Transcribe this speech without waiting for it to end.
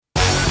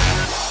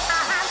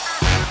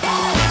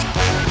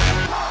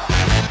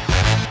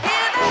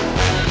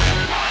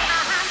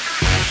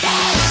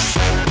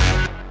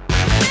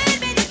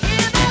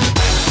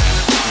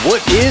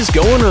What is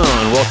going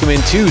on? Welcome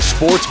into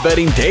Sports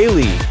Betting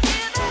Daily.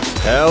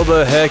 How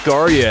the heck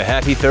are you?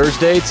 Happy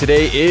Thursday.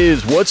 Today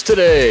is, what's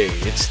today?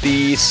 It's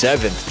the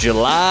 7th,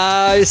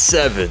 July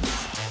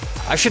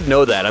 7th. I should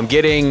know that. I'm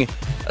getting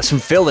some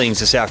fillings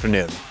this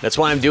afternoon. That's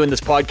why I'm doing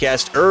this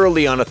podcast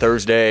early on a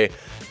Thursday.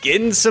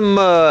 Getting some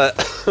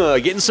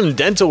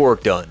dental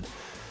work done.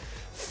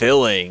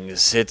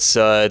 Fillings. It's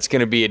going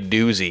to be a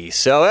doozy.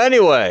 So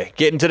anyway,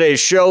 getting today's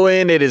show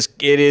in. It is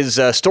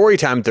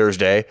Storytime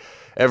Thursday.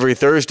 Every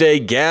Thursday,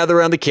 gather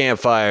around the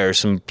campfire.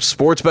 Some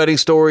sports betting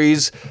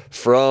stories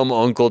from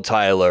Uncle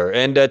Tyler.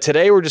 And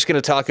today we're just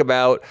going to talk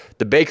about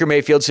the Baker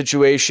Mayfield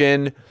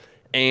situation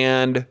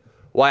and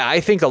why I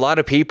think a lot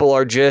of people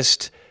are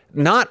just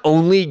not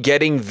only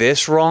getting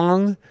this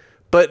wrong,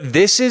 but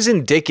this is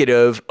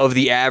indicative of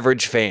the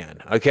average fan,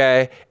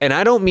 okay? And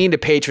I don't mean to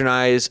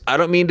patronize. I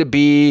don't mean to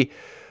be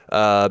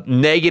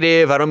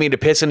negative. I don't mean to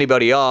piss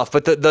anybody off,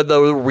 but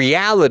the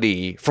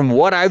reality from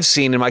what I've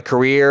seen in my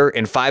career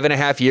in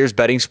 5.5 years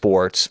betting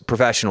sports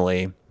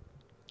professionally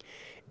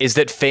is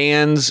that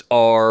fans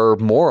are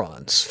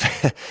morons,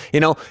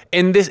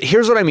 and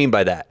here's what I mean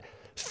by that.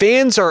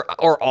 Fans are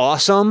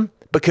awesome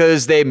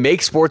because they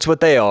make sports what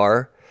they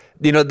are.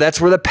 That's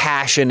where the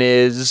passion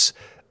is.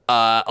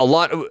 A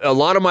lot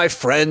of my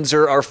friends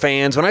are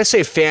fans. When I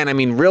say fan, I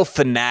mean real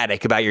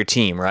fanatic about your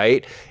team,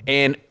 right?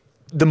 And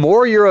the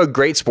more you're a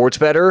great sports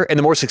bettor and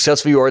the more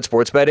successful you are at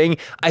sports betting,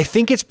 I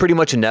think it's pretty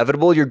much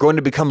inevitable you're going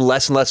to become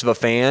less and less of a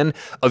fan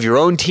of your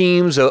own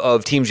teams,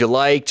 of teams you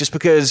like, just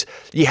because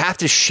you have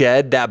to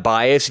shed that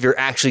bias if you're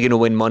actually going to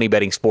win money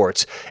betting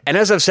sports. And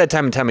as I've said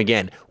time and time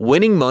again,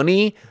 winning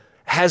money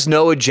has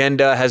no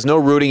agenda, has no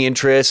rooting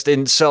interest,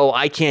 and so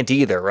I can't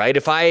either, right?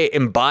 If I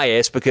am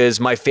biased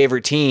because my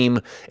favorite team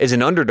is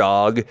an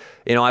underdog,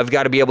 I've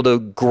got to be able to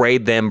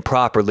grade them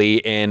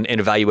properly and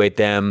evaluate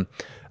them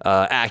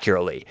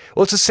accurately.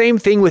 Well, it's the same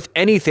thing with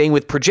anything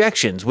with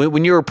projections.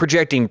 When you're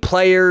projecting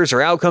players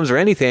or outcomes or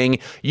anything,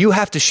 you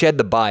have to shed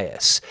the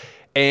bias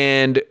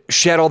and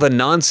shed all the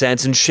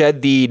nonsense and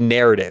shed the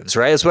narratives,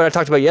 right? That's what I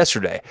talked about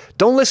yesterday.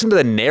 Don't listen to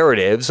the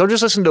narratives. Don't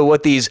just listen to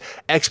what these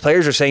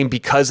ex-players are saying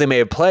because they may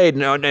have played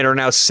and are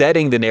now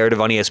setting the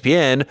narrative on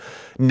ESPN.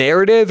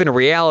 Narrative and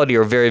reality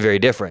are very, very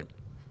different.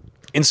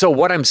 And so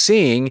what I'm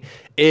seeing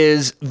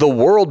is the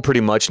world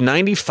pretty much,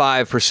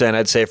 95%,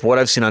 I'd say, from what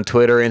I've seen on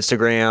Twitter,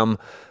 Instagram,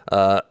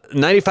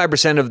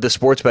 95% of the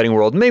sports betting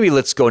world, maybe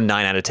let's go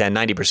 9 out of 10,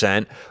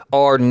 90%,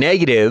 are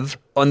negative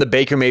on the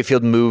Baker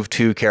Mayfield move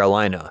to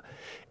Carolina.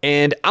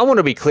 And I want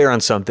to be clear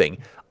on something.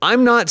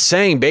 I'm not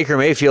saying Baker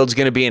Mayfield's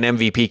going to be an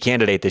MVP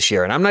candidate this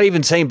year. And I'm not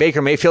even saying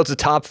Baker Mayfield's a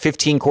top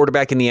 15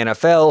 quarterback in the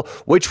NFL,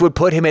 which would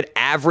put him at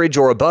average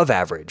or above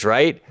average,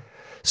 right?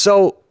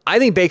 So I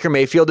think Baker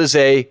Mayfield is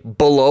a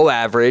below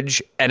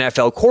average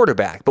NFL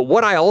quarterback. But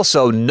what I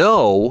also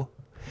know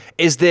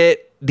is that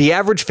the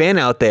average fan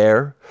out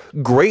there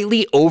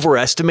greatly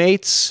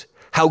overestimates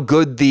how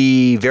good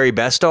the very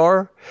best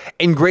are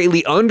and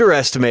greatly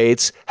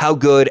underestimates how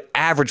good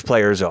average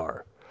players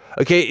are.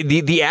 Okay,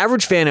 the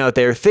average fan out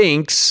there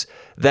thinks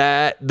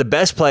that the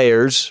best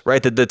players,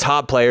 right, the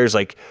top players,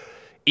 like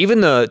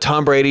even the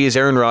Tom Brady's,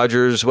 Aaron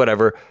Rodgers,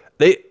 whatever,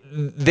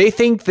 they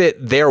think that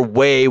they're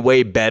way,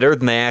 way better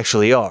than they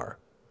actually are.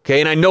 Okay,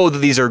 and I know that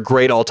these are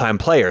great all-time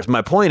players.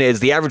 My point is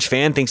the average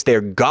fan thinks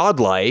they're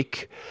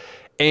godlike,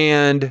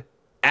 and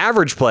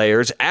average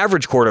players,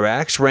 average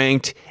quarterbacks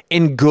ranked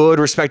in good,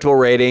 respectable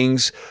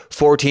ratings,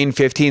 14,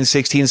 15,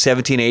 16,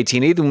 17,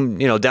 18,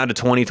 even down to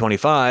 20,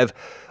 25,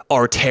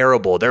 are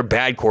terrible. They're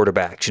bad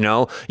quarterbacks,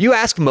 You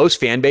ask most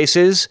fan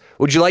bases,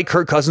 would you like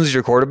Kirk Cousins as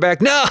your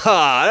quarterback? No,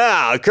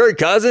 Kirk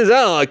Cousins.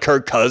 I don't like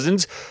Kirk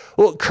Cousins.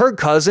 Well, Kirk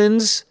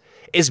Cousins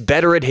is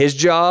better at his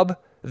job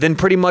than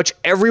pretty much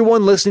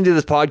everyone listening to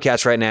this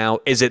podcast right now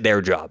is at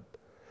their job.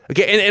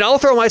 Okay, and I'll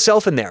throw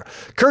myself in there.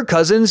 Kirk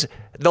Cousins,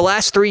 the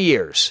last 3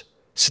 years,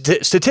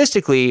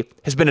 statistically,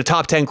 has been a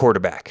top 10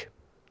 quarterback.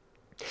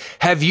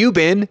 Have you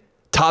been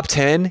top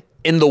 10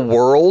 in the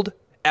world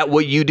at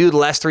what you do the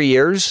last 3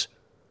 years?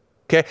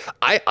 Okay,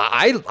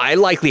 I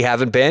likely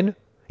haven't been.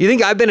 You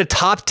think I've been a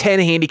top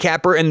 10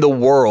 handicapper in the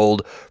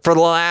world for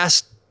the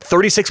last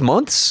 36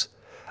 months?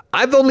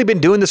 I've only been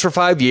doing this for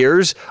 5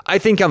 years. I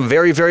think I'm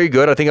very, very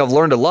good. I think I've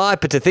learned a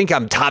lot, but to think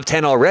I'm top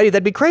 10 already,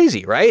 that'd be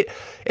crazy, right?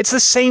 It's the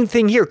same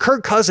thing here.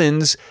 Kirk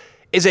Cousins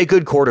is a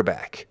good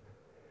quarterback,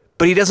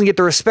 but he doesn't get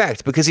the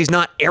respect because he's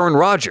not Aaron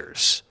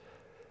Rodgers.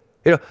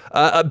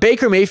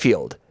 Baker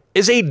Mayfield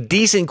is a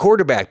decent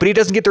quarterback, but he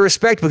doesn't get the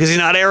respect because he's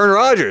not Aaron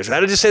Rodgers.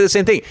 I'd just say the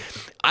same thing.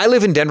 I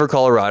live in Denver,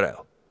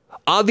 Colorado.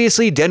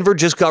 Obviously, Denver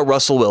just got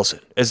Russell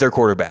Wilson as their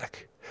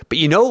quarterback. But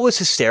you know what was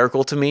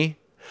hysterical to me?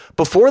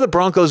 Before the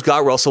Broncos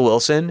got Russell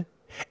Wilson,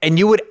 and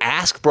you would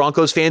ask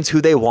Broncos fans who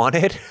they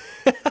wanted,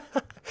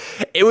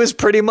 it was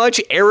pretty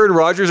much Aaron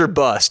Rodgers or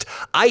bust.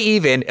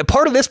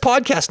 Part of this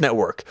podcast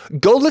network,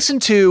 go listen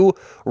to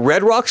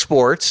Red Rock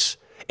Sports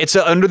It's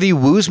under the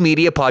Wooze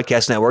Media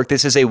Podcast Network.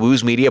 This is a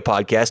Wooze Media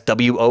podcast,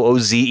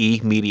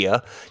 WOOZE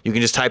Media. You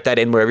can just type that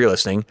in wherever you're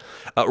listening.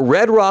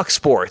 Red Rock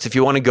Sports, if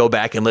you want to go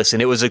back and listen.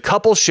 It was a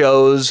couple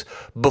shows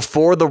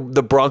before the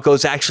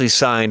Broncos actually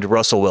signed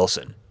Russell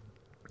Wilson.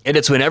 And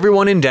it's when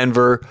everyone in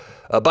Denver,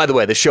 by the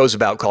way, the show's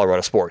about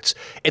Colorado sports.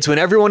 It's when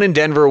everyone in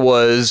Denver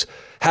was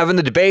having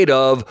the debate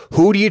of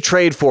who do you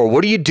trade for?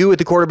 What do you do at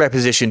the quarterback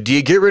position? Do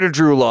you get rid of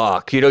Drew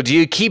Lock? Do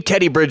you keep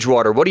Teddy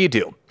Bridgewater? What do you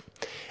do?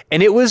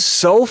 And it was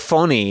so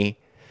funny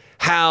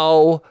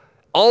how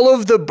all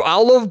of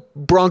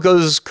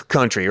Broncos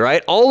country,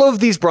 right? All of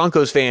these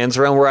Broncos fans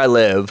around where I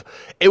live,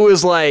 it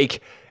was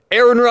like,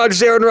 Aaron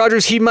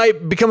Rodgers, he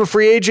might become a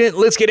free agent.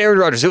 Let's get Aaron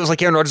Rodgers. It was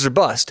like Aaron Rodgers or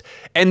bust.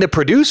 And the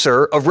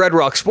producer of Red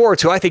Rock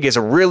Sports, who I think is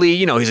a really,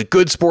 he's a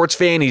good sports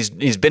fan.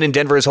 He's been in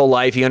Denver his whole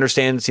life. He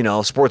understands,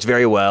 sports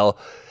very well.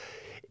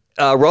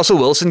 Russell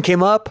Wilson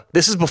came up.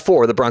 This is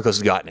before the Broncos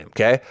had gotten him,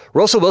 okay?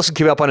 Russell Wilson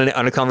came up on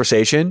a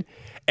conversation,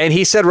 and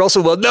he said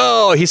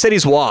he said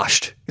he's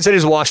washed. He said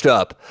he's washed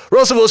up.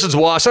 Russell Wilson's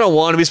washed. I don't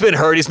want him. He's been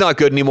hurt. He's not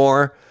good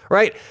anymore,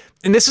 right?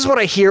 And this is what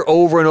I hear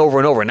over and over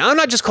and over. Now, I'm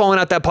not just calling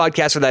out that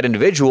podcast or that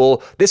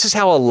individual. This is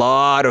how a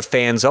lot of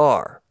fans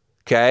are,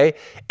 okay?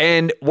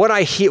 And what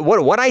I hear,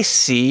 what I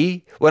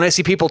see when I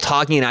see people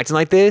talking and acting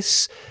like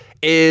this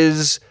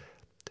is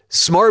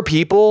smart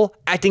people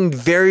acting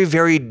very,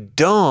 very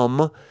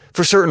dumb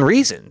for certain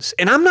reasons.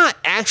 And I'm not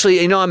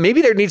actually,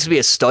 maybe there needs to be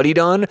a study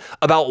done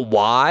about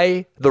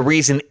why the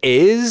reason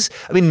is.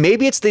 I mean,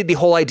 maybe it's the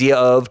whole idea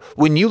of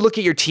when you look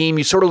at your team,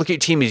 you sort of look at your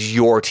team as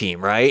your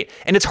team, right?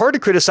 And it's hard to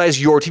criticize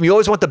your team. You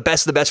always want the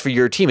best of the best for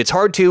your team. It's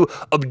hard to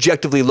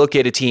objectively look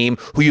at a team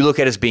who you look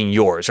at as being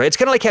yours, right? It's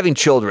kind of like having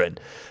children.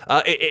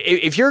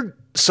 If your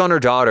son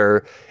or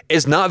daughter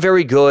is not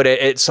very good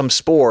at some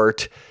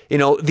sport,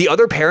 the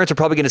other parents are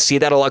probably going to see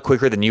that a lot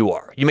quicker than you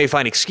are. You may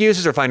find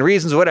excuses or find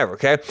reasons, whatever,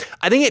 okay?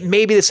 I think it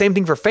may be the same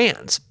thing for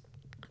fans.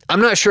 I'm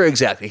not sure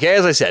exactly, okay?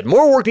 As I said,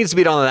 more work needs to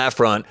be done on that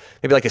front.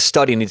 Maybe like a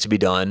study needs to be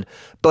done.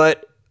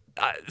 But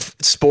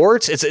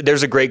sports,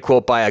 there's a great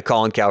quote by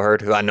Colin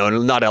Cowherd, who I know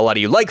not a lot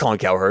of you like Colin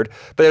Cowherd,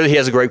 but he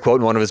has a great quote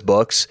in one of his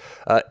books.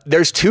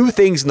 There's two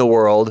things in the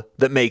world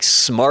that make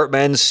smart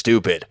men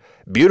stupid: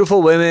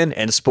 beautiful women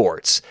and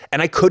sports.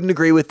 And I couldn't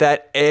agree with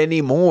that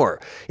anymore.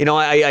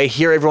 I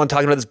hear everyone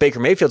talking about this Baker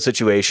Mayfield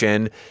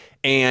situation,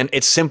 and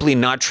it's simply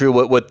not true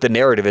what the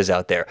narrative is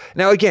out there.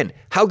 Now, again,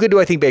 how good do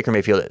I think Baker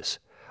Mayfield is?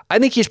 I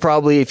think he's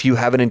probably, if you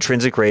have an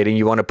intrinsic rating,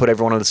 you want to put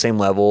everyone on the same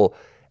level,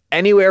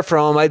 anywhere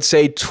from, I'd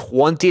say,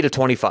 20 to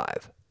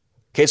 25.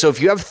 Okay, so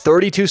if you have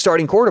 32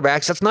 starting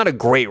quarterbacks, that's not a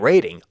great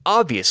rating,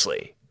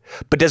 obviously.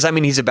 But does that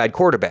mean he's a bad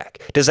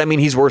quarterback? Does that mean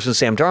he's worse than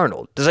Sam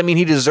Darnold? Does that mean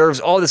he deserves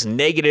all this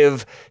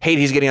negative hate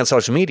he's getting on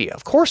social media?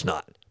 Of course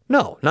not.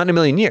 No, not in a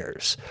million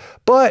years.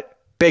 But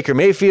Baker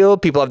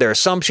Mayfield, people have their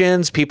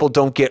assumptions. People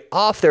don't get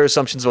off their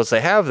assumptions once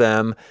they have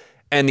them.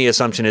 And the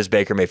assumption is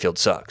Baker Mayfield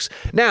sucks.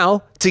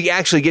 Now, to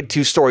actually get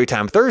to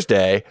Storytime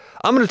Thursday,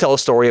 I'm going to tell a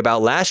story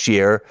about last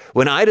year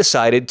when I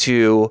decided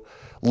to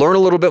learn a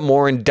little bit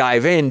more and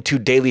dive into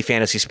daily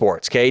fantasy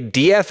sports, okay?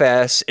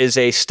 DFS is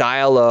a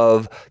style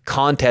of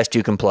contest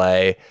you can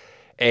play,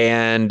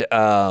 and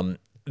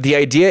the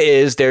idea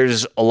is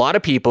there's a lot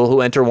of people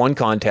who enter one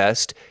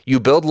contest. You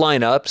build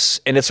lineups,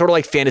 and it's sort of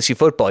like fantasy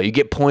football. You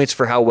get points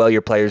for how well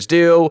your players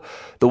do.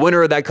 The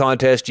winner of that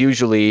contest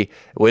usually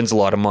wins a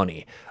lot of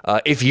money.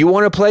 If you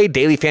want to play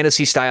daily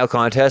fantasy style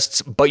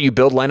contests, but you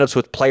build lineups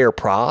with player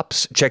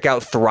props, check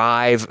out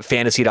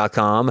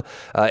thrivefantasy.com.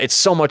 It's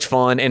so much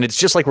fun, and it's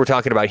just like we're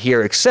talking about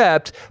here,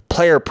 except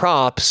player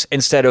props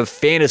instead of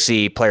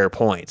fantasy player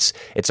points.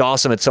 It's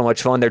awesome. It's so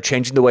much fun. They're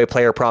changing the way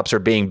player props are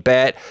being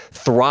bet.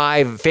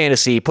 Thrive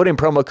Fantasy. Put in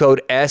promo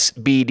code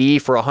SBD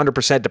for a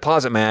 100%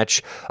 deposit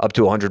match up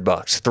to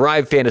 $100.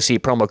 Thrive Fantasy,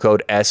 promo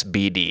code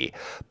SBD.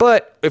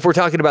 But if we're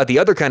talking about the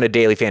other kind of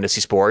daily fantasy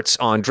sports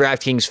on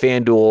DraftKings,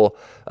 FanDuel,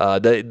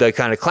 the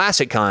kind of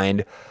classic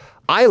kind,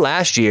 I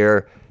last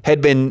year had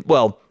been,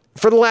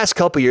 for the last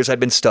couple years, I'd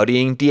been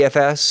studying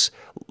DFS,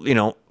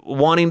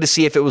 wanting to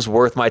see if it was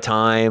worth my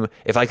time,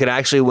 if I could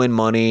actually win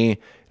money.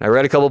 I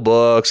read a couple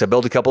books, I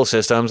built a couple of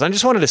systems. I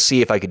just wanted to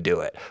see if I could do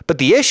it. But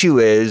the issue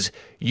is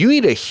you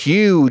need a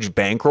huge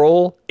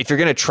bankroll if you're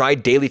going to try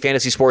daily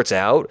fantasy sports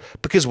out,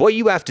 because what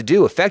you have to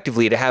do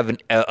effectively to have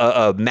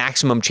a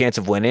maximum chance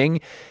of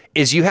winning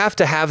is you have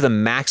to have the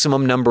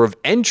maximum number of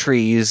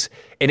entries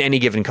in any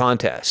given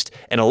contest.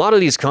 And a lot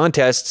of these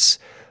contests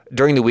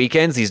during the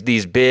weekends,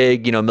 these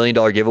big, $1 million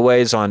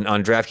giveaways on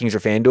DraftKings or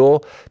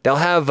FanDuel, they'll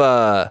have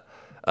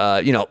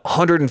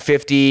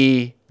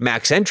 150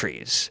 max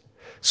entries.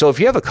 So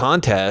if you have a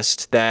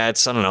contest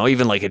that's, I don't know,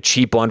 even like a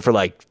cheap one for $4,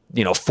 a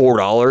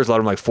lot of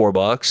them like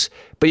 $4,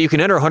 but you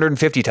can enter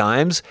 150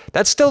 times,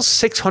 that's still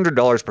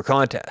 $600 per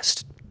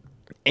contest.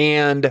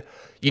 And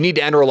you need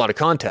to enter a lot of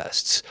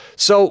contests.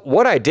 So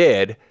what I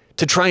did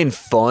to try and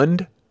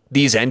fund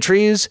these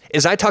entries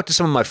is I talked to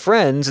some of my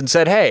friends and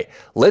said, hey,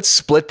 let's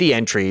split the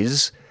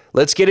entries.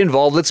 Let's get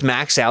involved. Let's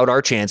max out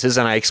our chances.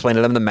 And I explained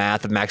to them the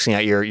math of maxing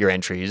out your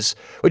entries,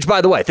 which,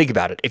 by the way, think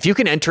about it. If you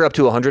can enter up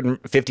to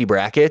 150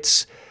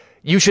 brackets,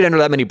 you should enter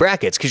that many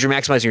brackets because you're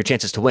maximizing your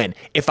chances to win.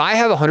 If I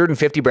have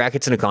 150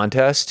 brackets in a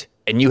contest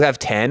and you have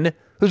 10,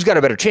 who's got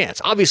a better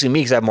chance? Obviously me,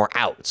 because I have more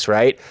outs,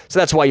 right? So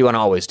that's why you want to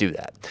always do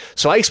that.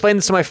 So I explained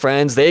this to my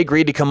friends. They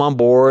agreed to come on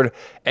board,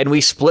 and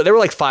we split. There were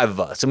like 5 of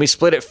us, and we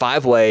split it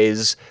 5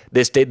 ways,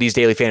 these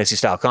daily fantasy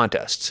style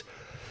contests.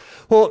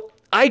 Well,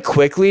 I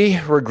quickly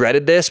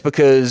regretted this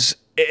because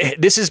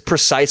this is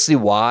precisely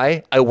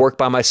why I work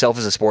by myself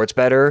as a sports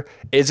bettor.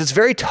 Is it's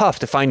very tough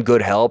to find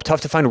good help,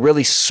 tough to find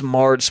really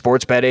smart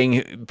sports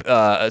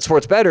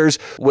bettors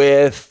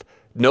with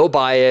no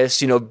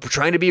bias,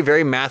 trying to be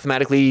very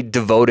mathematically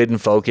devoted and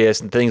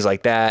focused and things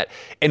like that.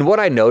 And what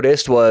I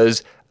noticed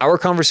was our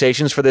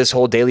conversations for this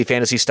whole daily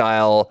fantasy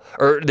style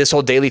or this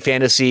whole daily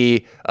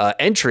fantasy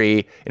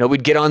entry,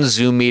 we'd get on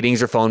Zoom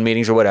meetings or phone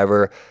meetings or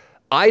whatever.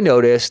 I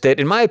noticed that,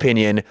 in my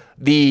opinion,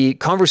 the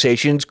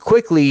conversations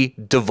quickly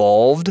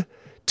devolved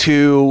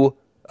to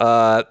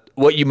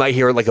what you might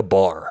hear at like a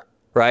bar,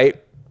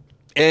 right?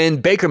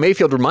 And Baker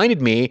Mayfield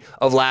reminded me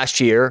of last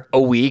year, a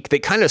week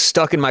that kind of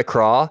stuck in my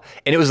craw.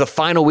 And it was the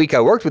final week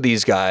I worked with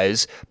these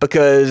guys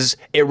because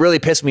it really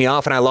pissed me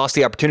off and I lost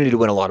the opportunity to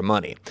win a lot of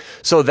money.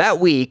 So that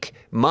week,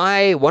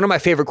 one of my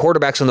favorite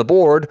quarterbacks on the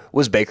board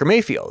was Baker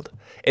Mayfield.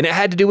 And it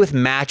had to do with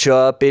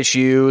matchup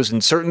issues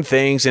and certain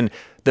things. And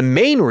the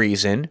main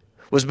reason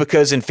was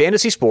because in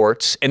fantasy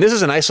sports, and this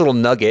is a nice little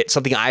nugget,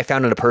 something I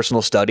found in a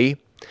personal study,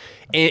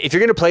 if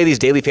you're going to play these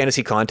daily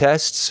fantasy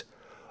contests,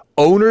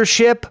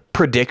 ownership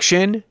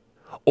prediction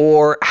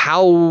or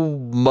how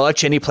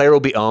much any player will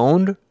be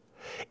owned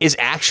is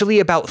actually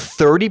about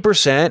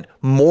 30%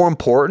 more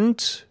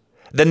important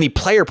than the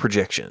player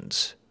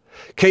projections.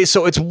 Okay,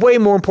 so it's way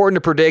more important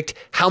to predict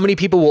how many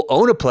people will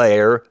own a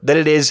player than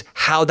it is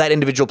how that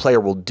individual player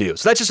will do.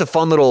 So that's just a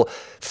fun little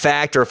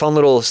fact or a fun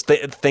little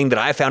thing that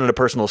I found in a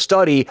personal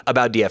study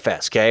about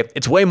DFS, okay?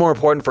 It's way more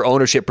important for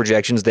ownership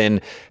projections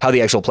than how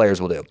the actual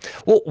players will do.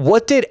 Well,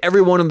 what did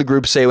everyone in the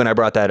group say when I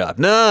brought that up?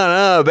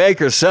 No,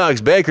 Baker sucks.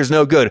 Baker's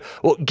no good.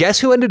 Well, guess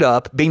who ended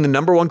up being the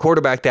number 1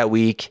 quarterback that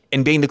week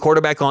and being the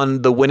quarterback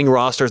on the winning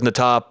rosters in the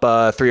top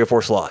 3 or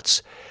 4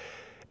 slots?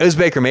 It was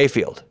Baker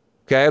Mayfield,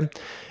 okay?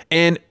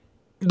 And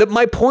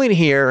my point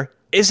here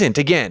isn't,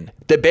 again,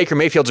 that Baker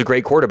Mayfield's a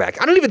great quarterback.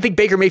 I don't even think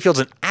Baker Mayfield's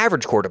an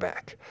average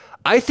quarterback.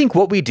 I think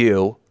what we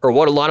do, or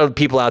what a lot of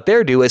people out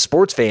there do as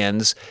sports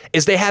fans,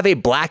 is they have a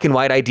black and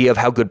white idea of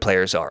how good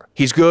players are.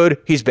 He's good,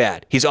 he's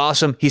bad. He's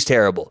awesome, he's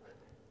terrible.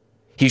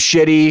 He's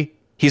shitty,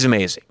 he's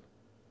amazing.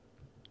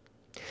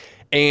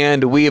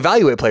 And we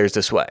evaluate players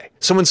this way.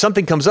 So when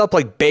something comes up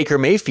like Baker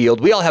Mayfield,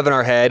 we all have in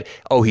our head,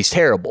 oh, he's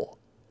terrible.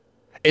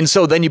 And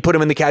so then you put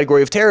him in the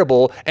category of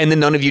terrible, and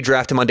then none of you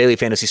draft him on daily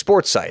fantasy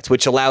sports sites,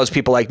 which allows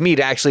people like me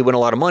to actually win a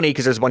lot of money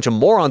because there's a bunch of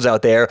morons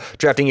out there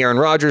drafting Aaron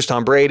Rodgers,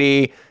 Tom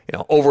Brady,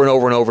 over and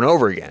over and over and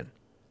over again.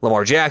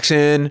 Lamar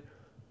Jackson.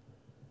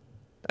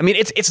 I mean,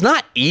 it's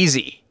not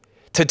easy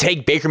to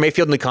take Baker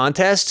Mayfield in the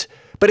contest,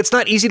 but it's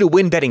not easy to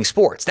win betting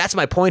sports. That's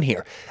my point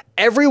here.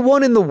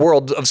 Everyone in the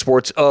world of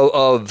sports,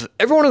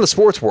 everyone in the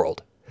sports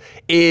world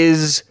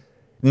is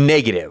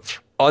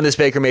negative on this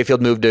Baker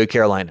Mayfield move to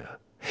Carolina.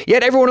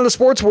 Yet everyone in the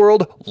sports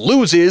world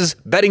loses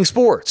betting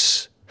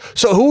sports.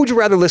 So who would you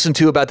rather listen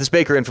to about this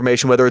Baker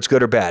information, whether it's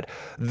good or bad?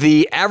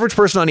 The average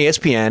person on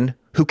ESPN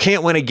who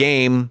can't win a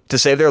game to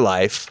save their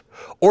life,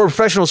 or a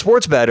professional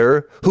sports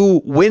bettor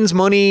who wins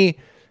money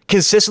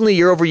consistently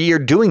year over year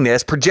doing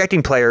this,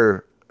 projecting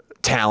player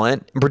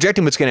talent and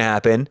projecting what's going to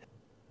happen,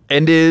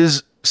 and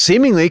is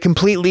seemingly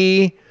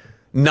completely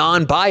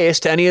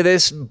non-biased to any of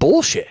this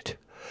bullshit.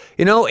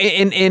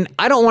 And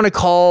I don't want to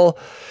call...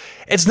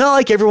 It's not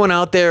like everyone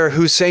out there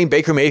who's saying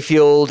Baker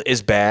Mayfield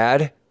is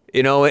bad,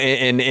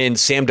 and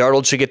Sam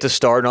Darnold should get to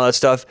start and all that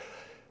stuff.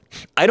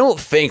 I don't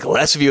think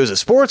less of you as a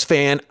sports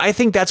fan. I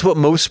think that's what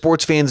most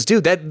sports fans do.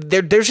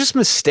 There's just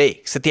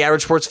mistakes that the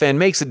average sports fan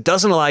makes that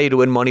doesn't allow you to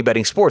win money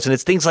betting sports. And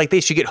it's things like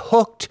this. You get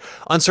hooked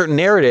on certain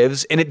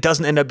narratives and it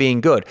doesn't end up being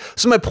good.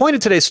 So my point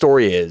of today's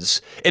story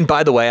is, and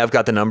by the way, I've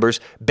got the numbers,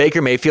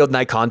 Baker Mayfield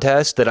night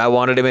contest that I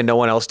wanted him and no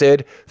one else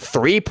did,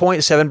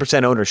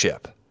 3.7%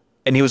 ownership.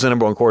 And he was the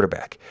number 1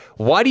 quarterback.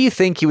 Why do you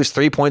think he was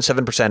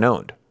 3.7%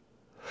 owned?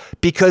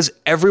 Because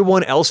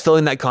everyone else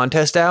filling that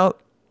contest out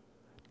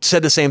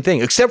said the same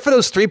thing. Except for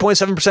those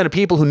 3.7% of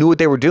people who knew what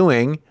they were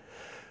doing,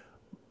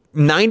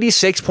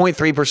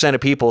 96.3%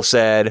 of people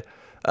said,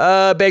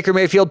 Baker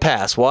Mayfield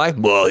pass. Why?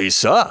 Well, he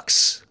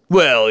sucks.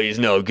 Well, he's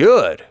no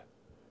good.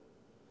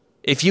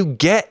 If you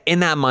get in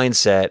that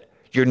mindset,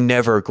 you're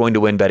never going to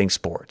win betting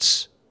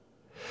sports.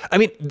 I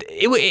mean,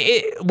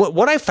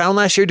 what I found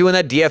last year doing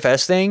that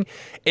DFS thing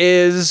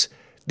is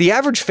the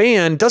average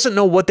fan doesn't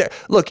know what they're...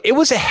 Look, it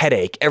was a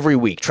headache every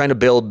week trying to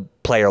build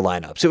player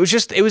lineups.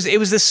 It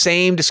was the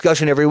same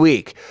discussion every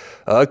week.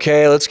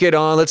 Okay, let's get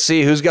on. Let's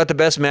see who's got the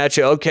best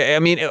matchup. Okay, I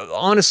mean,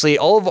 honestly,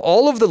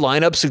 all of the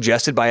lineups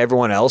suggested by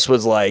everyone else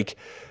was like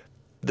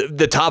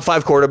the top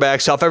 5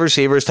 quarterbacks, top 5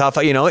 receivers, top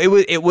 5.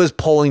 It was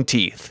pulling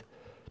teeth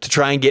to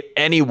try and get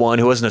anyone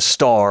who wasn't a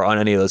star on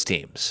any of those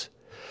teams.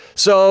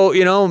 So,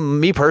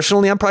 me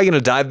personally, I'm probably going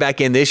to dive back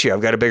in this year.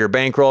 I've got a bigger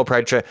bankroll,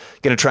 probably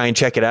going to try and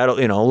check it out, a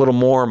little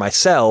more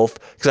myself,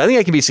 because I think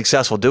I can be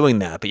successful doing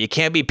that. But you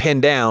can't be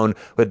pinned down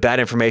with bad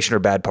information or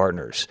bad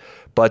partners.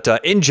 But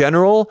in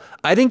general,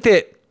 I think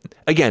that,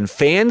 again,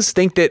 fans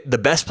think that the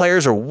best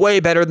players are way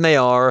better than they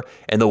are,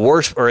 and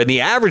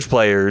the average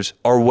players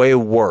are way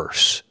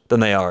worse than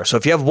they are. So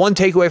if you have one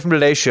takeaway from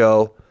today's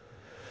show,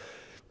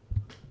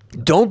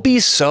 don't be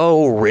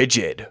so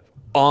rigid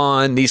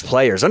on these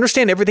players.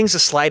 Understand everything's a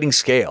sliding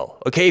scale.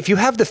 Okay, if you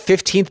have the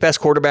 15th best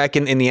quarterback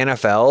in the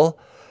NFL,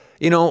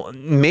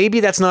 maybe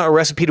that's not a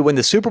recipe to win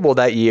the Super Bowl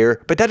that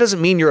year, but that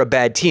doesn't mean you're a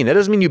bad team. That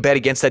doesn't mean you bet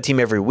against that team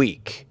every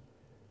week.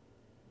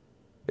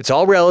 It's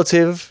all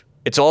relative.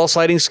 It's all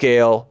sliding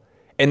scale.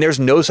 And there's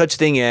no such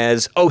thing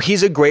as,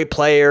 he's a great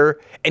player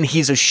and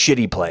he's a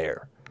shitty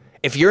player.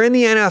 If you're in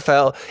the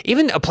NFL,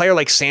 even a player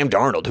like Sam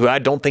Darnold, who I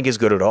don't think is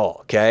good at all,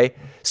 okay?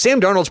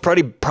 Sam Darnold's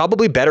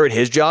probably better at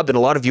his job than a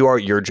lot of you are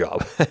at your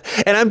job.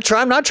 And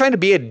I'm not trying to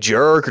be a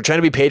jerk or trying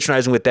to be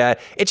patronizing with that.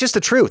 It's just the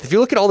truth. If you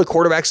look at all the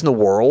quarterbacks in the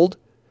world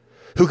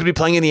who could be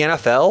playing in the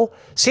NFL,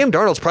 Sam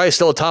Darnold's probably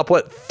still a top,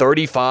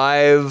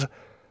 35,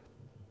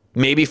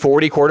 maybe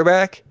 40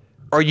 quarterback?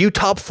 Are you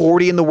top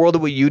 40 in the world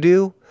at what you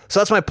do? So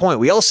that's my point.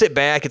 We all sit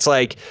back. It's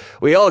like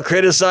we all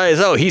criticize,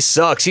 he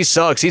sucks.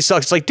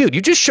 It's like, dude,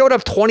 you just showed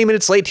up 20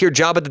 minutes late to your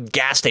job at the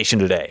gas station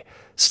today.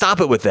 Stop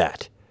it with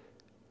that.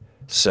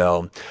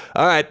 So,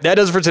 all right, that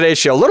does it for today's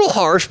show. A little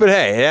harsh, but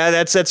hey, yeah,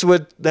 that's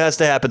what has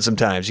to happen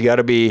sometimes. You got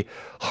to be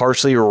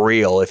harshly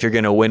real if you're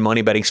going to win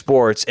money betting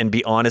sports and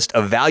be honest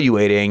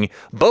evaluating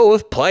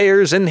both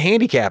players and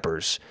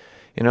handicappers.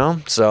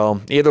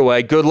 So either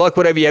way, good luck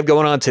whatever you have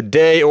going on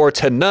today or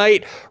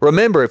tonight.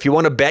 Remember, if you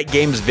want to bet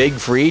games VIG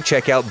free,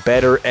 check out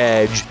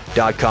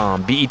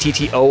betteredge.com.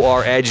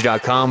 BETTOR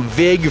edge.com.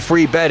 VIG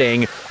free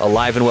betting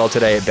alive and well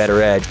today at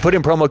Better Edge. Put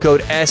in promo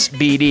code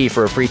SBD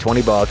for a free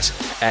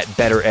 $20 at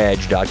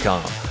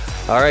betteredge.com.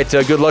 All right,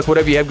 good luck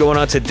whatever you have going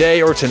on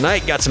today or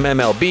tonight. Got some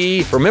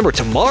MLB. Remember,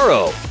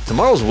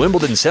 tomorrow's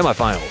Wimbledon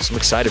semifinals. I'm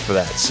excited for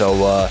that.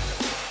 So,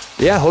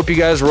 hope you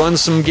guys run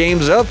some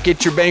games up,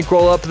 get your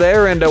bankroll up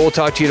there, and we'll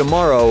talk to you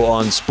tomorrow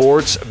on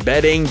Sports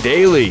Betting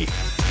Daily.